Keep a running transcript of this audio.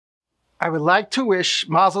I would like to wish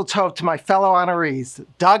Mazel Tov to my fellow honorees.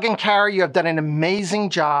 Doug and Kara, you have done an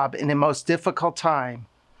amazing job in a most difficult time.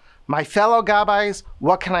 My fellow Gabbaims,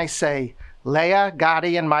 what can I say? Leah,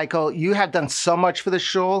 Gotti, and Michael, you have done so much for the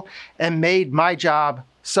shul and made my job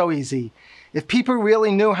so easy. If people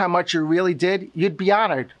really knew how much you really did, you'd be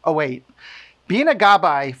honored. Oh wait, being a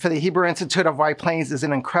Gabbai for the Hebrew Institute of White Plains is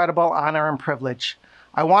an incredible honor and privilege.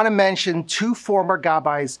 I want to mention two former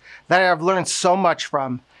Gabbais that I have learned so much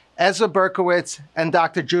from, Ezra Berkowitz and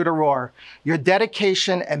Dr. Judah Rohr. Your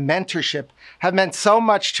dedication and mentorship have meant so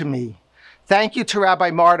much to me. Thank you to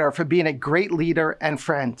Rabbi Martyr for being a great leader and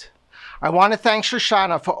friend. I want to thank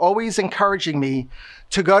Shoshana for always encouraging me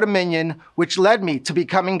to go to Minyan, which led me to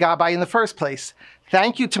becoming Gabbai in the first place.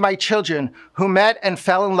 Thank you to my children who met and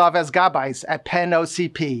fell in love as Gabbais at Penn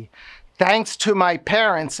OCP. Thanks to my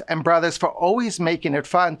parents and brothers for always making it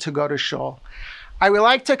fun to go to shul. I would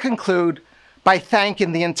like to conclude by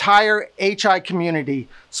thanking the entire HI community.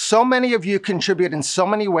 So many of you contribute in so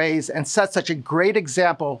many ways and set such a great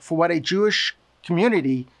example for what a Jewish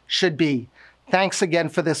community should be. Thanks again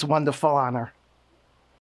for this wonderful honor.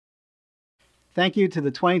 Thank you to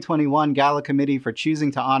the 2021 Gala Committee for choosing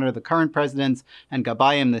to honor the current presidents and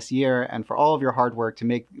Gabbaiim this year, and for all of your hard work to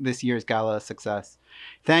make this year's Gala a success.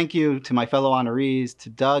 Thank you to my fellow honorees, to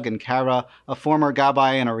Doug and Kara, a former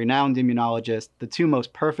Gabbai and a renowned immunologist, the two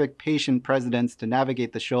most perfect patient presidents to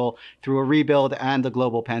navigate the shul through a rebuild and a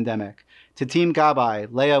global pandemic. To Team Gabbai,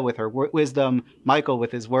 Leah with her wisdom, Michael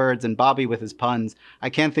with his words, and Bobby with his puns, I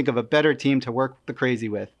can't think of a better team to work the crazy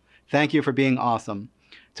with. Thank you for being awesome.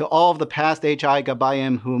 To all of the past HI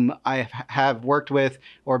Gabbaiim whom I have worked with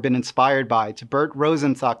or been inspired by, to Bert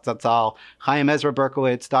Rosenstock Zatzal, Chaim Ezra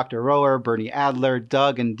Berkowitz, Dr. Rohr, Bernie Adler,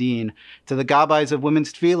 Doug, and Dean, to the Gabbais of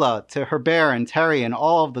Women's Tefillah, to Herbert and Terry and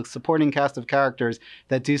all of the supporting cast of characters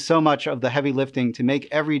that do so much of the heavy lifting to make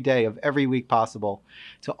every day of every week possible,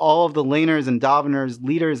 to all of the laners and daveners,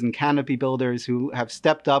 leaders and canopy builders who have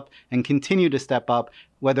stepped up and continue to step up,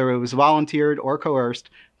 whether it was volunteered or coerced,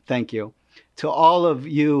 thank you. To all of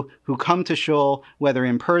you who come to shul, whether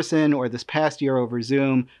in person or this past year over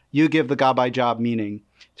Zoom, you give the Gabbai job meaning.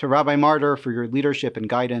 To Rabbi Martyr for your leadership and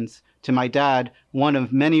guidance. To my dad, one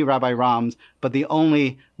of many Rabbi Rams, but the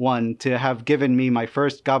only one to have given me my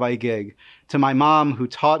first Gabbai gig. To my mom, who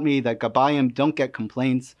taught me that Gabbaim don't get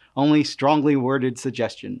complaints, only strongly worded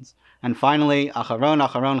suggestions. And finally,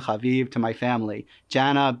 Acharon Chaviv, to my family,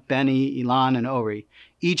 Jana, Benny, Ilan, and Ori.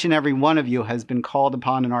 Each and every one of you has been called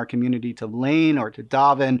upon in our community to lane or to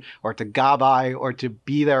daven or to Gabbai or to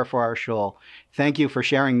be there for our shul. Thank you for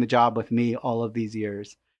sharing the job with me all of these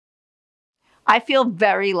years. I feel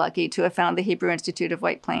very lucky to have found the Hebrew Institute of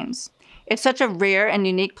White Plains. It's such a rare and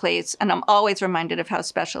unique place, and I'm always reminded of how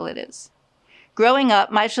special it is. Growing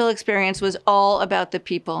up, my shul experience was all about the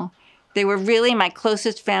people. They were really my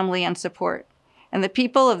closest family and support, and the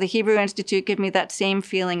people of the Hebrew Institute give me that same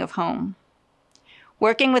feeling of home.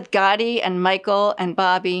 Working with Gotti and Michael and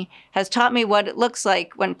Bobby has taught me what it looks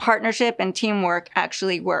like when partnership and teamwork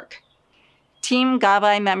actually work. Team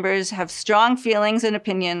Gabbai members have strong feelings and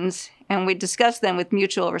opinions, and we discuss them with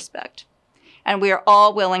mutual respect. And we are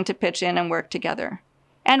all willing to pitch in and work together.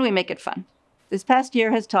 And we make it fun. This past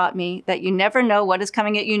year has taught me that you never know what is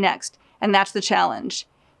coming at you next, and that's the challenge.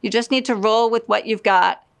 You just need to roll with what you've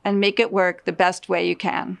got and make it work the best way you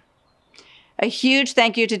can. A huge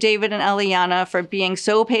thank you to David and Eliana for being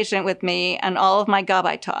so patient with me and all of my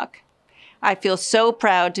Gabbai talk. I feel so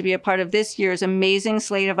proud to be a part of this year's amazing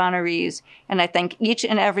slate of honorees, and I thank each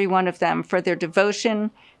and every one of them for their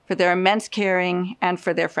devotion, for their immense caring, and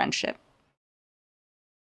for their friendship.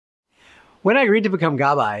 When I agreed to become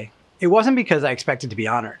Gabbai, it wasn't because I expected to be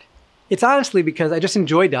honored. It's honestly because I just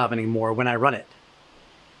enjoy davening more when I run it.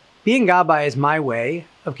 Being Gabbai is my way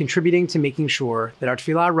of contributing to making sure that our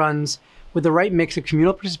tefillah runs with the right mix of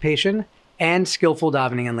communal participation and skillful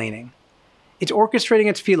davening and laning. It's orchestrating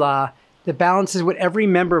a tefillah that balances what every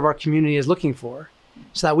member of our community is looking for,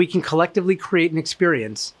 so that we can collectively create an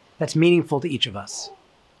experience that's meaningful to each of us.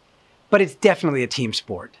 But it's definitely a team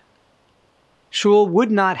sport. Shul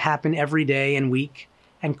would not happen every day and week,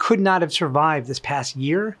 and could not have survived this past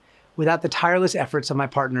year without the tireless efforts of my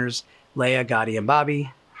partners, Leah, Gotti, and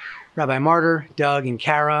Bobby, Rabbi Martyr, Doug, and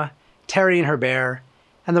Kara, Terry and Herbert,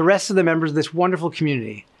 and the rest of the members of this wonderful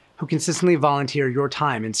community who consistently volunteer your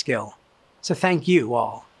time and skill. So thank you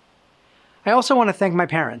all. I also want to thank my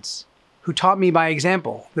parents, who taught me by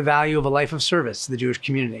example the value of a life of service to the Jewish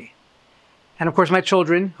community. And of course my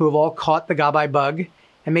children, who have all caught the Gabbai bug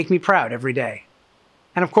and make me proud every day.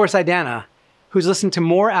 And of course Idana, who's listened to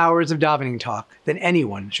more hours of davening talk than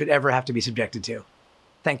anyone should ever have to be subjected to.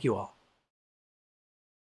 Thank you all.